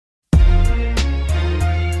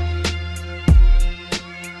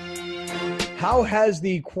How has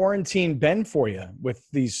the quarantine been for you with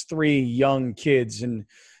these three young kids and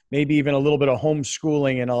maybe even a little bit of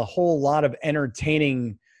homeschooling and a whole lot of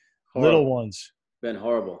entertaining little ones? Been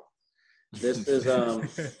horrible. This is,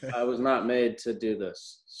 I was not made to do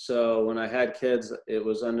this. So when I had kids, it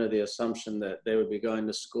was under the assumption that they would be going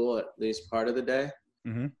to school at least part of the day.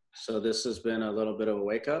 Mm-hmm. So this has been a little bit of a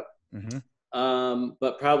wake up, Mm-hmm.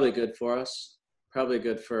 but probably good for us. Probably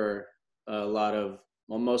good for a lot of,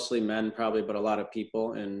 well, mostly men probably, but a lot of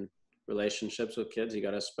people in relationships with kids. You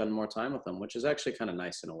got to spend more time with them, which is actually kind of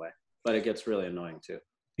nice in a way, but it gets really annoying too.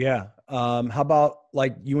 Yeah. How about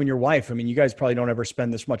like you and your wife? I mean, you guys probably don't ever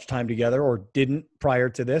spend this much time together or didn't prior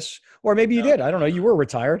to this, or maybe you did. I don't know. You were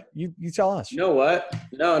retired. You tell us. You know what?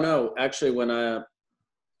 No. Actually, when it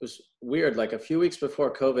was weird, like a few weeks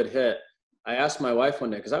before COVID hit, I asked my wife one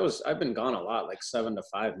day, because I've been gone a lot, like 7 to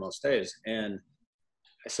 5 most days. And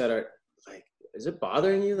I said, like, is it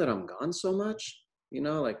bothering you that I'm gone so much? You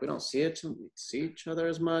know, like we don't see each other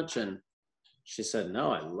as much. And she said,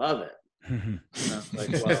 no, I love it. And I was like,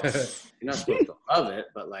 well, you're not supposed to love it,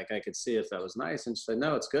 but like I could see if that was nice. And she said,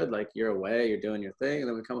 no, it's good. Like you're away, you're doing your thing. And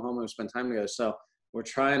then we come home and we spend time together. So we're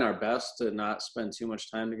trying our best to not spend too much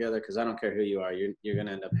time together, because I don't care who you are. You're going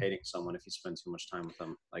to end up hating someone if you spend too much time with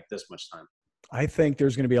them, like this much time. I think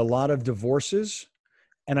there's going to be a lot of divorces,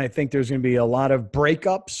 and I think there's going to be a lot of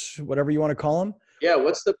breakups, whatever you want to call them. Yeah.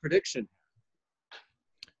 What's the prediction?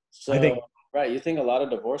 So, I think, right. You think a lot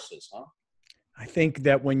of divorces, huh? I think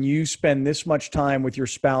that when you spend this much time with your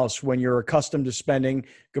spouse, when you're accustomed to spending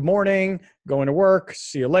good morning, going to work,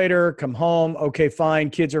 see you later, come home, okay, fine,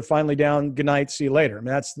 kids are finally down, good night, see you later. I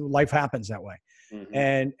mean, life happens that way.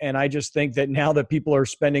 Mm-hmm. And I just think that now that people are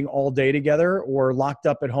spending all day together or locked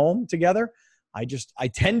up at home together, I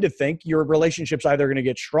tend to think your relationship's either going to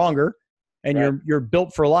get stronger and right. you're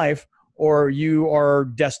built for life, or you are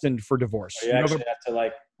destined for divorce. Or you actually have to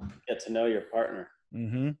like get to know your partner.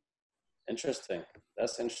 Mm-hmm. Interesting.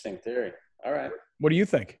 That's an interesting theory. All right. What do you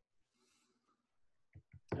think?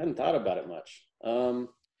 I hadn't thought about it much.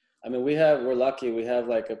 I mean, we're lucky. We have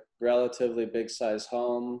like a relatively big size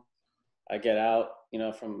home. I get out,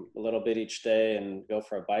 from a little bit each day and go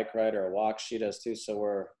for a bike ride or a walk. She does too. So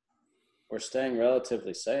we're staying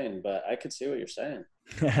relatively sane, but I could see what you're saying.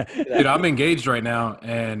 Dude, I'm engaged right now,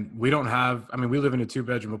 and we live in a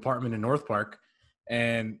 2-bedroom apartment in North Park,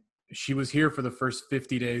 and she was here for the first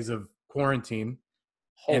 50 days of quarantine.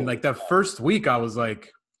 And like that first week I was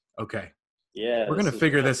like, okay, yeah, we're going to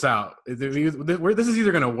figure this out. This is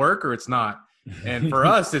either going to work or it's not. And for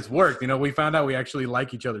us, it's worked. We found out we actually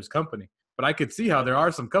like each other's company, but I could see how there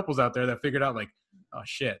are some couples out there that figured out like, oh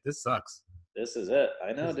shit, this sucks. This is it.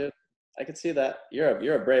 I know, dude. I could see that.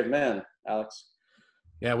 You're a brave man, Alex.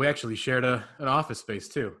 Yeah, we actually shared an office space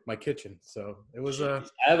too, my kitchen. So it was I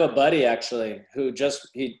have a buddy actually who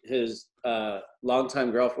his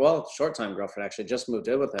longtime girlfriend, well, short-time girlfriend actually, just moved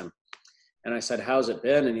in with him. And I said, how's it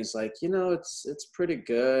been? And he's like, it's pretty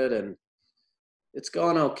good and it's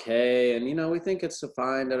going okay. And, we think it's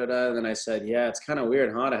fine, da, da, da. And then I said, yeah, it's kind of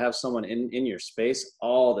weird, huh, to have someone in your space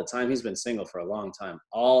all the time. He's been single for a long time,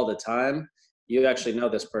 all the time. You actually know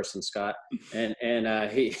this person, Scott. And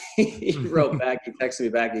he wrote back, he texted me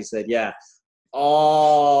back. He said, yeah,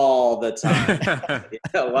 all the time.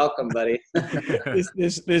 Yeah, welcome, buddy.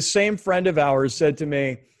 This same friend of ours said to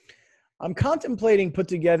me, I'm contemplating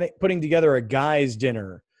putting together a guy's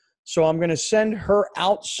dinner. So I'm going to send her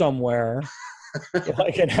out somewhere so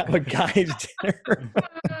I can have a guy's dinner.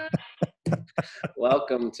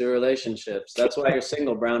 Welcome to relationships. That's why you're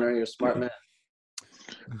single, Browner. You're a smart man.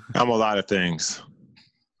 I'm a lot of things.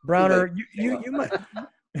 Browner, you might.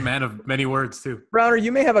 Man of many words too. Browner,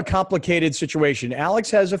 you may have a complicated situation. Alex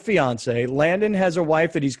has a fiance. Landon has a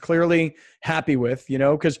wife that he's clearly happy with,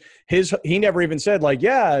 because he never even said like,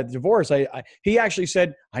 yeah, divorce. He actually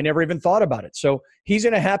said, I never even thought about it. So he's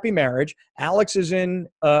in a happy marriage. Alex is in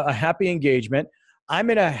a happy engagement. I'm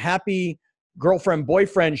in a happy girlfriend,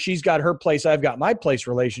 boyfriend. She's got her place. I've got my place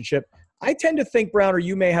relationship. I tend to think, Browner,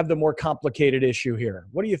 you may have the more complicated issue here.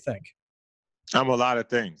 What do you think? I'm a lot of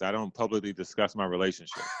things. I don't publicly discuss my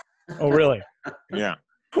relationship. Oh, really? Yeah.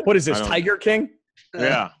 What is this, Tiger King?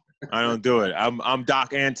 Yeah, I don't do it. I'm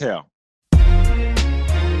Doc Antel.